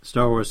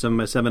Star Wars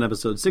 7x7,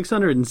 episode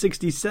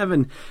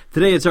 667.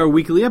 Today it's our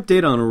weekly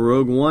update on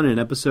Rogue One and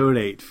episode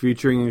 8,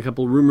 featuring a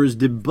couple rumors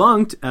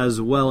debunked, as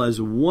well as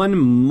one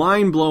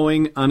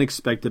mind-blowing,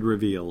 unexpected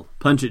reveal.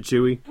 Punch it,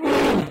 Chewie.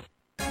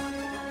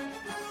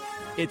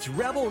 It's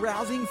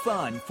rebel-rousing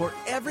fun for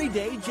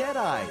everyday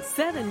Jedis.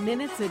 7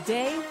 minutes a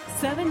day,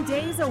 7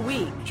 days a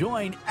week.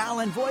 Join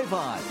Alan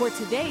Voivod for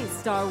today's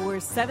Star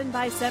Wars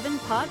 7x7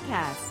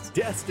 podcast.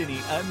 Destiny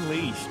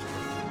Unleashed.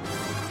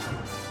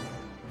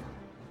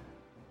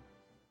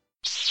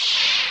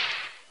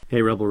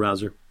 Hey, Rebel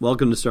Rouser.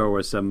 Welcome to Star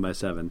Wars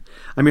 7x7.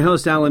 I'm your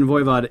host, Alan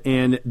Voivod,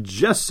 and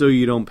just so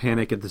you don't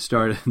panic at the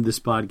start of this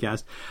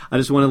podcast, I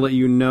just want to let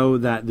you know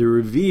that the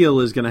reveal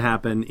is going to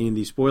happen in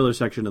the spoiler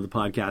section of the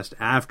podcast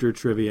after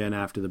trivia and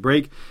after the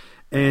break.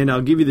 And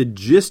I'll give you the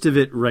gist of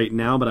it right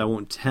now, but I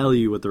won't tell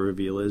you what the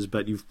reveal is.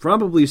 But you've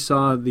probably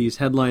saw these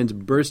headlines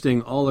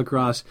bursting all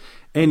across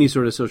any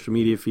sort of social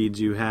media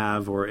feeds you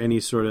have or any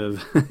sort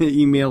of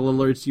email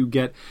alerts you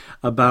get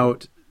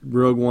about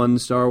Rogue One,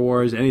 Star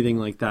Wars, anything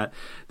like that.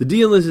 The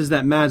deal is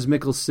that Mads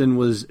Mikkelsen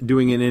was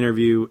doing an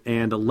interview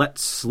and let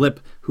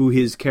slip who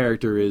his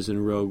character is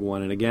in Rogue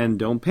One. And again,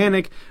 don't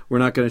panic. We're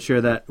not going to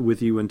share that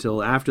with you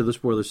until after the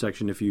spoiler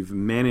section. If you've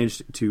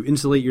managed to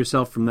insulate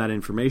yourself from that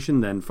information,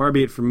 then far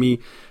be it from me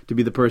to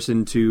be the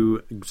person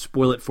to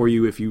spoil it for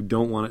you if you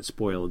don't want it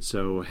spoiled.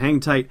 So hang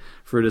tight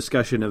for a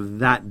discussion of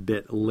that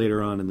bit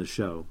later on in the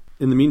show.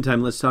 In the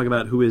meantime, let's talk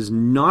about who is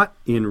not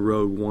in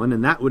Rogue One,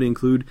 and that would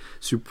include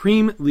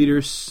Supreme Leader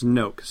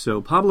Snoke.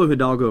 So Pablo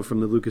Hidalgo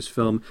from the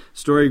Lucasfilm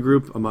Story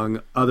Group,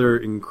 among other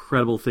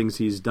incredible things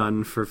he's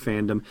done for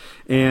fandom.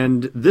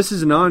 And this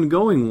is an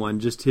ongoing one,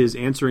 just his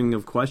answering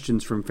of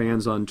questions from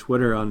fans on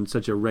Twitter on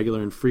such a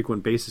regular and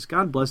frequent basis.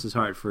 God bless his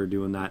heart for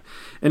doing that.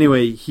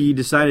 Anyway, he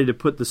decided to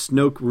put the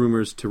Snoke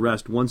rumors to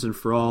rest once and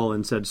for all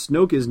and said,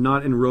 Snoke is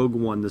not in Rogue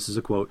One, this is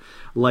a quote,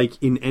 like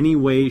in any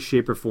way,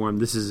 shape, or form.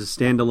 This is a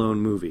standalone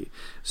movie.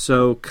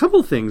 So a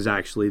couple things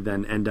actually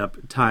then end up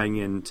tying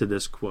into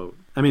this quote.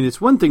 I mean, it's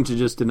one thing to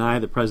just deny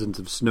the presence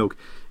of Snoke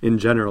in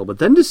general, but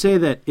then to say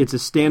that it's a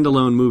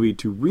standalone movie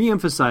to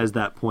re-emphasize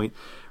that point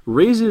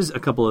raises a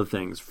couple of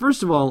things.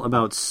 First of all,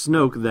 about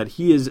Snoke, that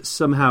he is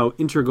somehow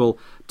integral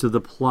to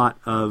the plot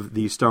of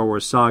the Star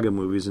Wars saga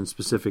movies, and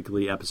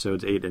specifically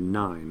episodes 8 and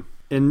 9.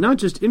 And not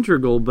just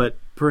integral, but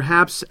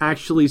perhaps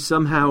actually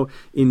somehow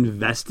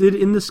invested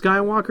in the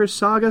Skywalker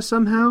saga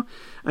somehow.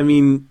 I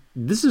mean,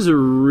 this is a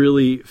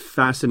really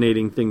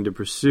fascinating thing to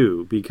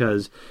pursue,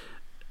 because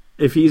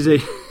if he's a...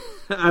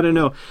 I don't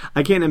know.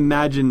 I can't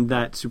imagine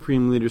that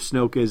Supreme Leader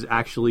Snoke is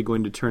actually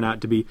going to turn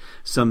out to be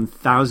some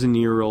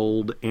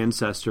 1,000-year-old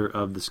ancestor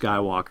of the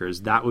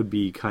Skywalkers. That would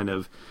be kind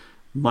of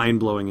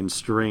mind-blowing and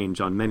strange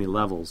on many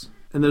levels.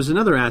 And there's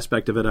another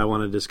aspect of it I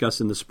want to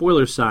discuss in the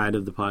spoiler side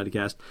of the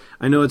podcast.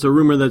 I know it's a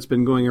rumor that's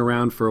been going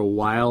around for a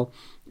while,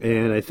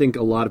 and I think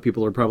a lot of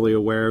people are probably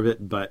aware of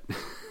it, but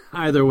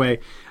either way,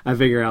 I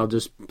figure I'll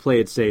just play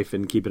it safe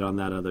and keep it on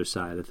that other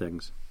side of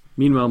things.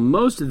 Meanwhile,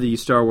 most of the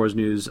Star Wars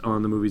news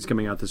on the movies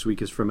coming out this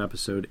week is from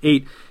Episode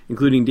 8,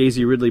 including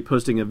Daisy Ridley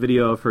posting a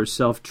video of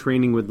herself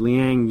training with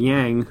Liang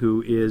Yang,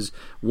 who is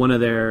one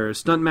of their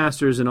stunt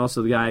masters and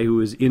also the guy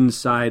who is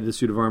inside the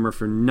suit of armor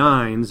for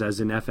Nines, as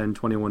in FN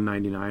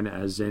 2199,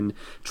 as in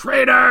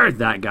traitor,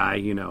 that guy,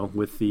 you know,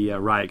 with the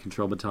riot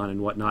control baton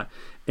and whatnot.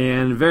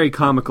 And very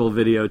comical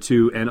video,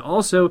 too. And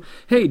also,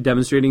 hey,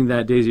 demonstrating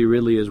that Daisy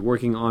Ridley is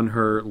working on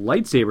her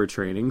lightsaber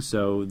training.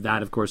 So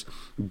that, of course,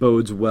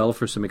 bodes well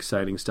for some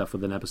exciting stuff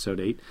within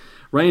Episode 8.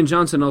 Rian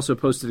Johnson also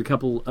posted a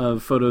couple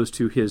of photos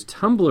to his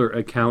Tumblr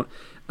account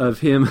of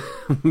him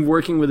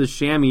working with a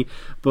chamois,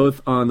 both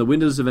on the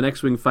windows of an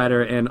X-Wing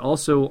fighter and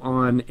also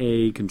on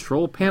a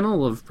control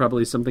panel of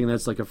probably something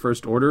that's like a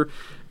First Order,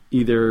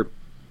 either...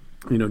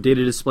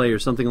 data display or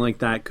something like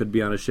that. Could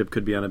be on a ship,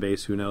 could be on a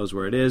base, who knows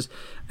where it is.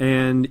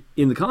 And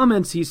in the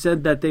comments, he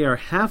said that they are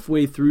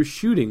halfway through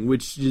shooting,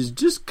 which is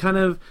just kind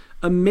of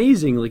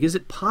amazing. Like, is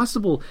it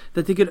possible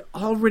that they could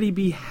already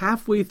be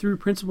halfway through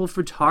principal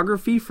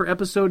photography for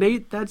Episode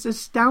 8? That's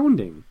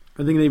astounding.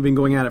 I think they've been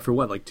going at it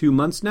for, 2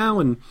 months now,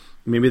 and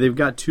maybe they've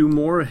got 2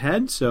 more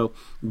ahead, so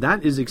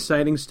that is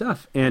exciting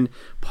stuff. And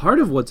part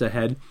of what's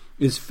ahead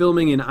is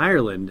filming in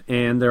Ireland,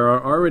 and there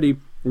are already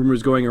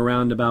rumors going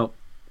around about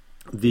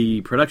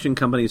the production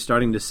company is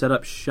starting to set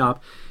up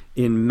shop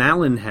in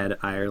Malinhead,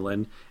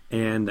 Ireland,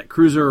 and that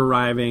crews are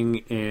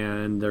arriving,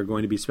 and they're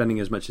going to be spending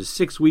as much as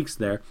 6 weeks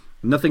there.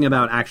 Nothing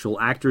about actual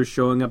actors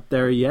showing up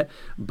there yet,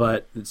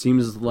 but it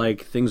seems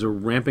like things are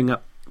ramping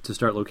up to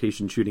start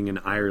location shooting in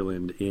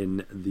Ireland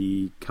in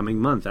the coming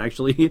month.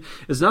 Actually,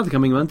 it's not the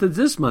coming month, it's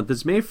this month.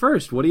 It's May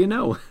 1st. What do you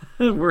know?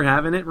 We're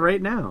having it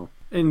right now.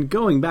 And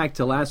going back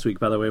to last week,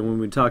 by the way, when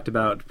we talked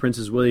about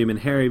Princes William and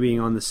Harry being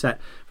on the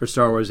set for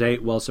Star Wars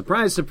 8, well,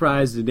 surprise,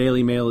 surprise, the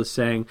Daily Mail is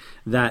saying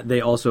that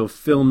they also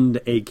filmed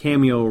a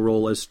cameo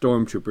role as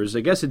stormtroopers.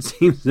 I guess it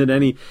seems that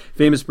any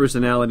famous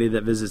personality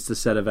that visits the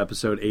set of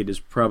Episode 8 is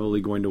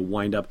probably going to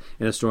wind up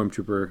in a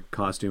stormtrooper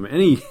costume.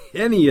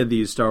 Any of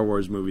these Star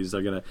Wars movies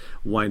are going to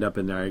wind up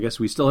in there. I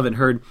guess we still haven't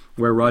heard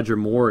where Roger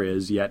Moore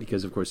is yet,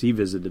 because, of course, he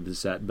visited the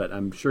set, but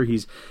I'm sure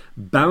he's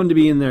bound to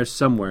be in there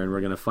somewhere, and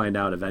we're going to find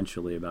out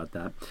eventually about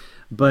that.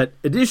 But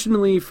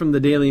additionally, from the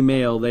Daily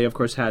Mail, they, of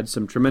course, had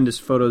some tremendous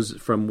photos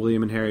from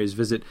William and Harry's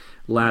visit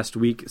last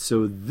week.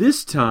 So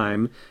this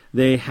time,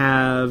 they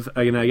have,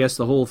 I guess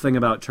the whole thing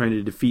about trying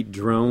to defeat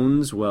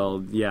drones,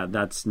 well, yeah,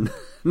 that's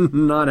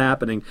not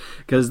happening,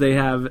 because they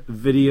have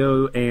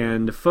video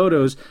and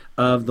photos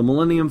of the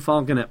Millennium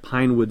Falcon at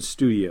Pinewood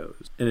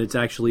Studios. And it's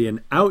actually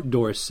an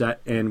outdoor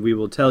set, and we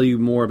will tell you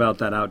more about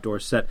that outdoor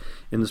set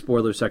in the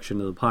spoiler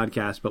section of the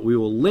podcast, but we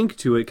will link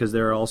to it because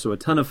there are also a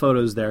ton of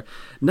photos there.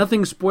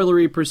 Nothing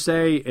spoilery per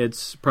se.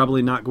 It's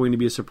probably not going to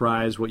be a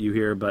surprise what you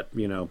hear, but,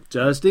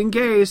 just in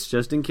case,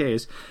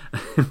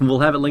 we'll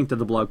have it linked to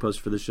the blog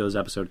post for this show's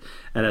episode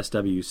at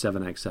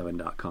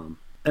sw7x7.com.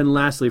 And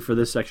lastly, for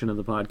this section of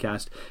the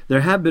podcast,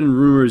 there have been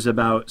rumors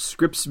about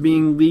scripts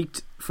being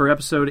leaked for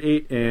Episode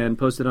 8 and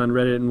posted on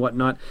Reddit and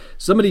whatnot.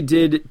 Somebody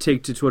did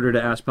take to Twitter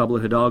to ask Pablo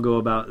Hidalgo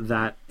about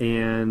that,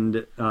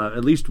 and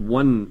at least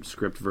one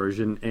script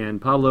version,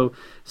 and Pablo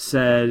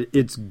said,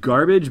 "It's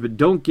garbage, but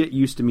don't get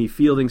used to me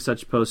fielding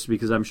such posts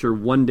because I'm sure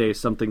one day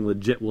something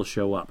legit will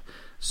show up."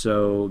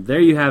 So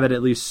there you have it.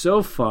 At least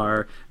so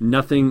far,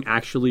 nothing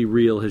actually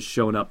real has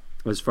shown up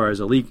as far as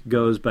a leak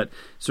goes, but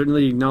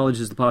certainly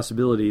acknowledges the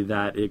possibility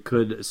that it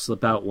could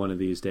slip out one of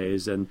these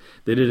days. And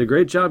they did a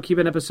great job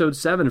keeping Episode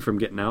 7 from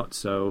getting out,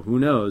 so who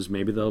knows?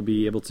 Maybe they'll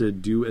be able to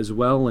do as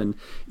well and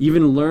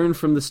even learn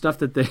from the stuff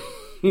that they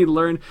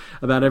learned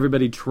about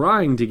everybody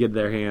trying to get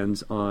their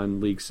hands on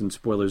leaks and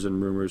spoilers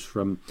and rumors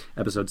from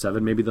Episode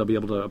 7. Maybe they'll be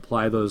able to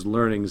apply those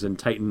learnings and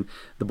tighten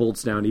the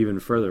bolts down even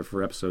further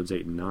for Episodes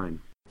 8 and 9.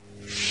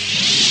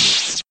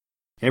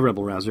 Hey,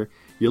 Rebel Rouser.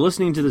 You're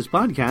listening to this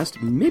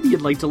podcast, maybe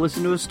you'd like to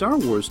listen to a Star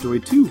Wars story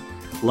too.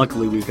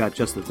 Luckily, we've got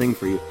just the thing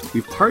for you.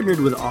 We've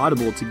partnered with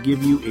Audible to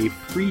give you a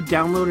free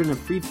download and a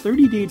free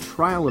 30-day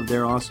trial of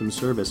their awesome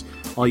service.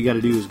 All you got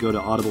to do is go to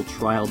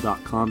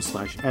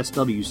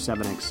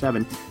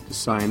audibletrial.com/SW7X7 to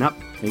sign up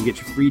and get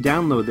your free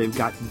download. They've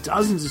got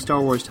dozens of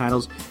Star Wars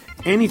titles,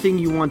 anything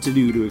you want to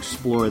do to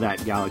explore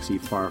that galaxy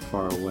far,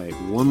 far away.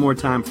 One more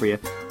time for you,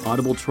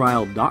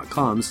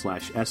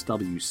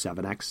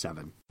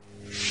 audibletrial.com/SW7X7.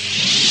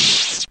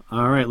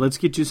 All right, let's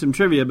get you some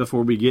trivia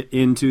before we get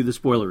into the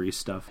spoilery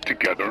stuff.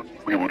 Together,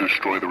 we will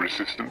destroy the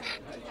Resistance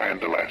and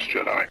the Last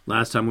Jedi.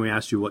 Last time we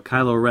asked you what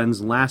Kylo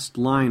Ren's last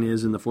line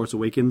is in The Force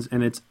Awakens,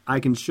 and it's,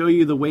 "I can show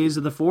you the ways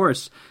of the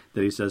Force,"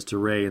 that he says to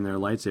Rey in their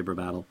lightsaber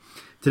battle.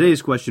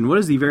 Today's question, what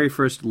is the very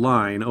first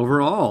line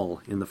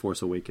overall in The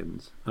Force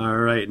Awakens? All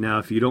right, now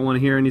if you don't want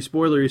to hear any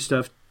spoilery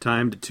stuff,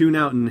 time to tune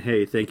out, and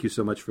hey, thank you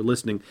so much for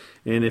listening.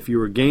 And if you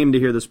were game to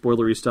hear the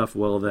spoilery stuff,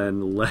 well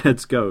then,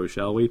 let's go,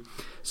 shall we?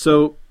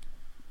 So,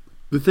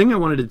 the thing I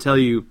wanted to tell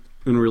you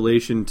in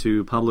relation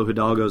to Pablo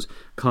Hidalgo's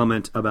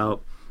comment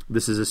about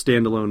this is a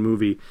standalone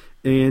movie,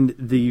 and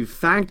the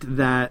fact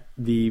that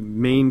the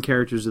main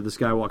characters of the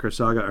Skywalker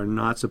saga are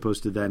not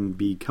supposed to then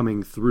be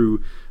coming through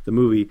the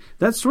movie,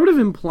 that sort of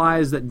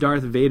implies that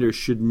Darth Vader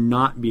should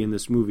not be in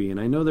this movie. And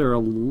I know there are a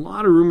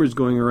lot of rumors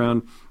going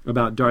around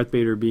about Darth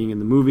Vader being in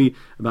the movie,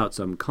 about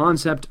some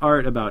concept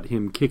art, about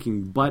him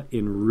kicking butt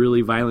in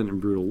really violent and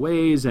brutal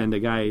ways, and a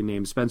guy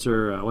named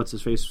Spencer,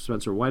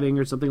 Spencer Whiting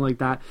or something like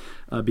that,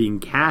 being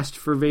cast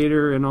for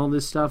Vader and all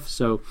this stuff.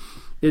 So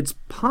it's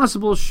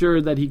possible,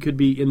 sure, that he could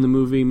be in the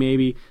movie,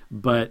 maybe,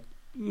 but,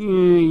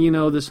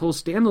 this whole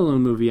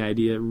standalone movie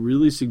idea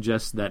really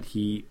suggests that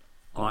he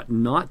ought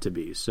not to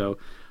be. So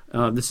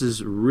this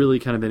is really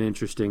kind of an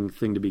interesting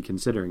thing to be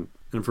considering.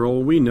 And for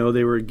all we know,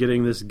 they were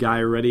getting this guy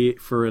ready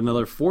for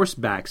another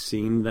Force-back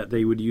scene that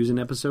they would use in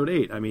Episode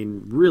 8. I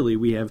mean, really,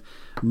 we have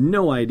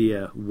no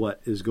idea what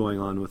is going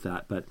on with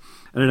that. But,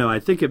 I don't know, I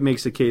think it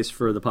makes a case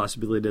for the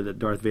possibility that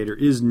Darth Vader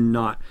is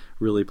not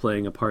really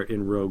playing a part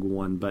in Rogue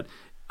One. But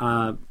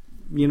I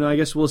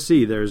guess we'll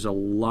see. There's a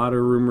lot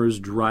of rumors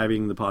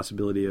driving the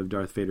possibility of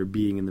Darth Vader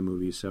being in the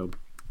movie, so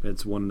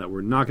it's one that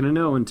we're not going to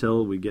know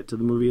until we get to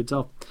the movie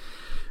itself.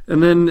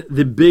 And then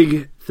the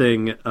big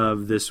thing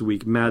of this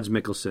week, Mads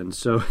Mikkelsen.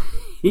 So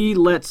he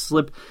let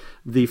slip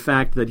the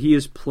fact that he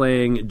is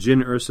playing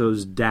Jyn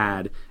Erso's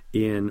dad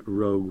in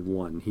Rogue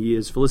One. He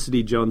is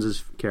Felicity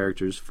Jones's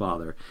character's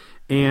father.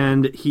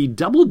 And he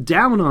doubled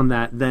down on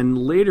that then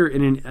later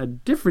in a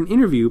different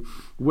interview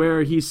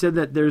where he said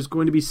that there's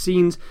going to be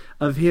scenes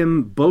of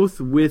him both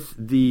with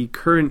the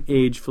current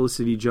age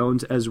Felicity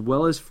Jones as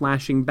well as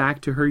flashing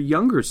back to her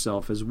younger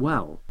self as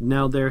well.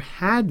 Now, there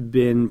had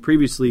been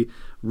previously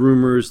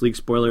rumors, leak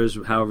spoilers,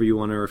 however you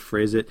want to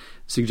phrase it,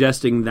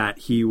 suggesting that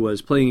he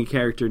was playing a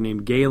character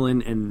named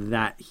Galen and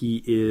that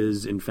he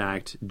is, in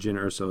fact, Jyn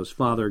Erso's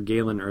father,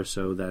 Galen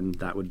Erso, then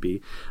that would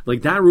be.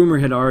 Like, that rumor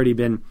had already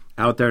been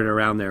out there and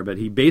around there, but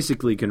he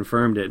basically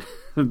confirmed it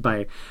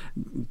by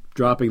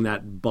dropping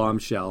that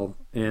bombshell.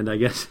 And I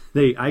guess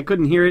I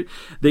couldn't hear it.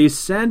 They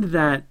said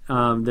that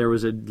there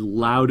was a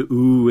loud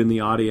ooh in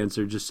the audience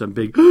or just some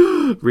big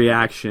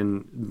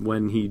reaction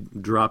when he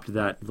dropped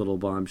that little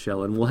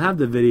bombshell. And we'll have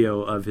the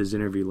video of his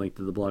interview linked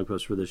to the blog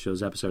post for this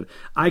show's episode.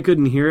 I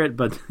couldn't hear it,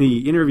 but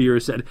the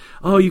interviewer said,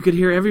 oh, you could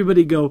hear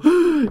everybody go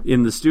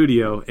in the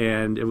studio.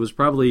 And it was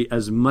probably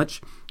as much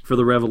for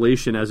the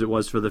revelation as it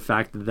was for the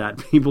fact that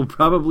people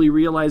probably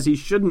realize he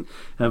shouldn't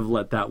have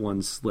let that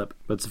one slip.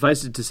 But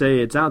suffice it to say,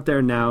 it's out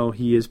there now.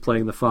 He is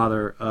playing the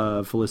father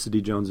of Felicity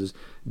Jones's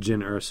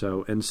Jyn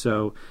Erso. And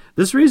so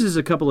this raises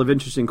a couple of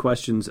interesting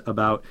questions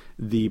about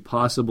the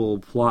possible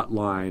plot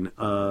line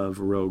of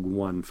Rogue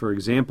One. For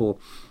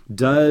example,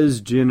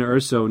 does Jyn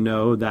Erso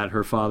know that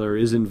her father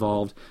is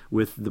involved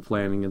with the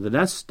planning of the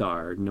Death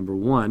Star? Number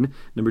one.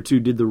 Number two,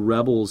 did the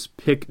rebels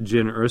pick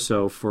Jyn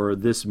Erso for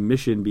this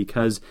mission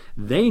because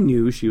they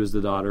knew she was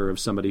the daughter of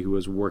somebody who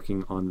was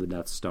working on the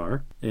Death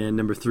Star? And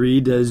number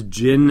three, does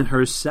Jyn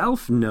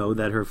herself know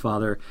that her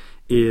father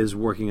is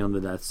working on the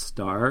Death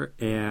Star?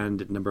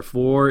 And number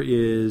four,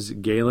 is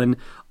Galen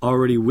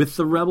already with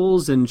the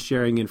rebels and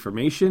sharing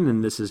information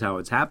and this is how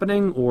it's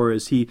happening? Or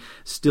is he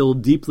still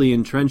deeply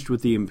entrenched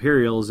with the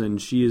Imperials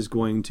and she is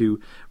going to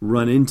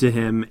run into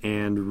him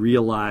and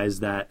realize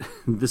that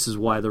this is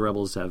why the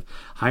rebels have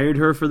hired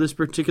her for this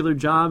particular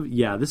job?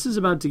 Yeah, this is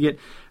about to get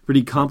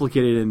pretty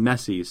complicated and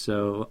messy,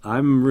 so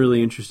I'm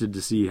really interested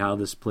to see how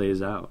this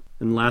plays out.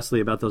 And lastly,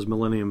 about those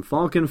Millennium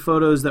Falcon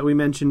photos that we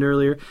mentioned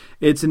earlier,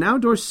 it's an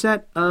outdoor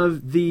set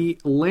of the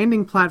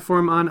landing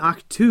platform on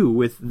Ahch-To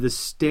with the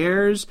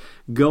stairs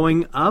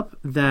going up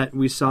that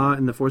we saw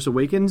in The Force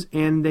Awakens,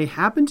 and they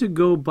happen to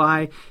go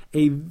by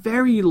a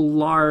very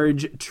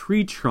large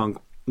tree trunk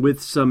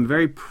with some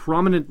very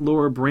prominent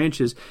lower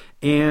branches,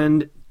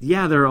 and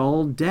yeah, they're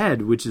all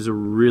dead, which is a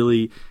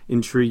really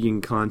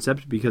intriguing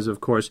concept because, of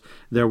course,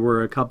 there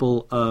were a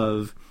couple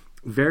of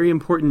very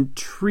important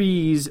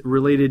trees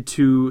related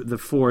to the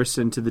Force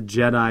and to the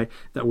Jedi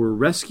that were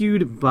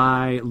rescued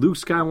by Luke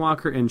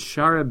Skywalker and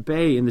Shara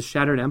Bey in the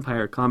Shattered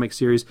Empire comic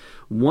series.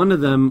 One of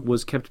them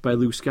was kept by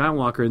Luke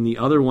Skywalker, and the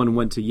other one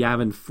went to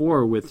Yavin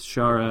 4 with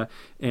Shara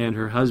and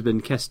her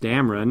husband Kes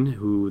Dameron,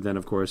 who then,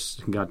 of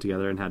course, got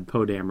together and had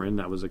Poe Dameron.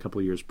 That was a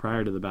couple years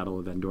prior to the Battle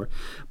of Endor.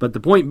 But the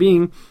point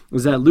being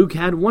is that Luke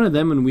had one of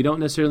them, and we don't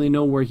necessarily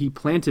know where he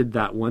planted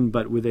that one,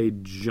 but with a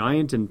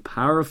giant and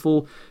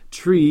powerful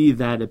tree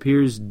that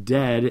appears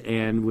dead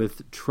and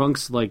with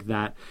trunks like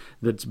that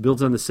that's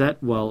built on the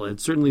set, well, it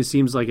certainly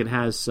seems like it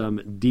has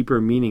some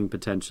deeper meaning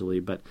potentially.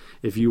 But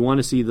if you want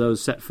to see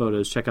those set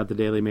photos, check out the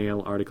Daily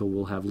Mail article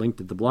we'll have linked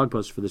at the blog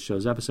post for the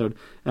show's episode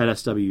at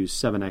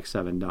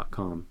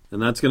sw7x7.com.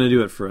 And that's going to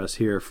do it for us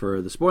here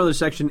for the spoiler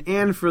section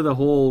and for the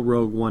whole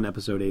Rogue One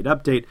Episode 8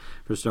 update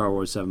for Star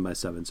Wars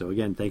 7x7. So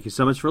again, thank you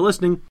so much for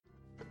listening.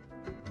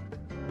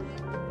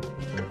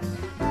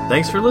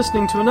 Thanks for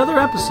listening to another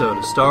episode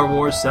of Star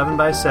Wars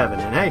 7x7.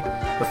 And hey,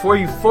 before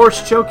you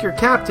force choke your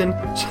captain,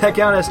 check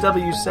out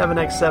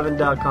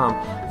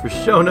sw7x7.com for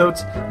show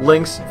notes,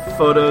 links,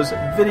 photos,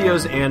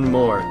 videos, and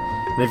more.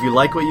 And if you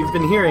like what you've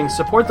been hearing,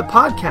 support the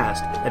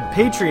podcast at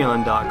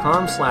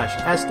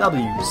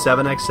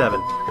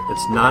patreon.com/sw7x7.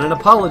 It's not an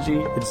apology,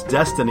 it's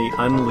Destiny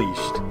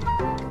Unleashed.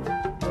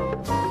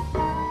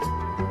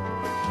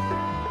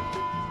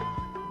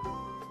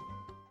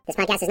 This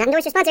podcast is not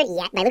endorsed or sponsored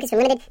yet by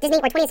Lucasfilm Limited, Disney,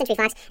 or 20th Century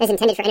Fox, and is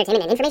intended for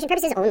entertainment and information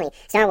purposes only.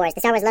 Star Wars,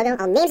 the Star Wars logo,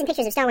 all names and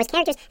pictures of Star Wars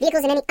characters,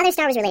 vehicles, and any other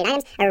Star Wars-related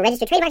items are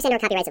registered trademarks and/or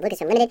copyrights of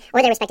Lucasfilm Limited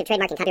or their respective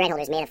trademark and copyright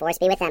holders. May the Force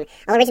be with them.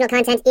 All original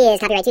content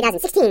is copyright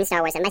 2016 Star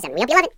Wars 7x7. We hope you love it.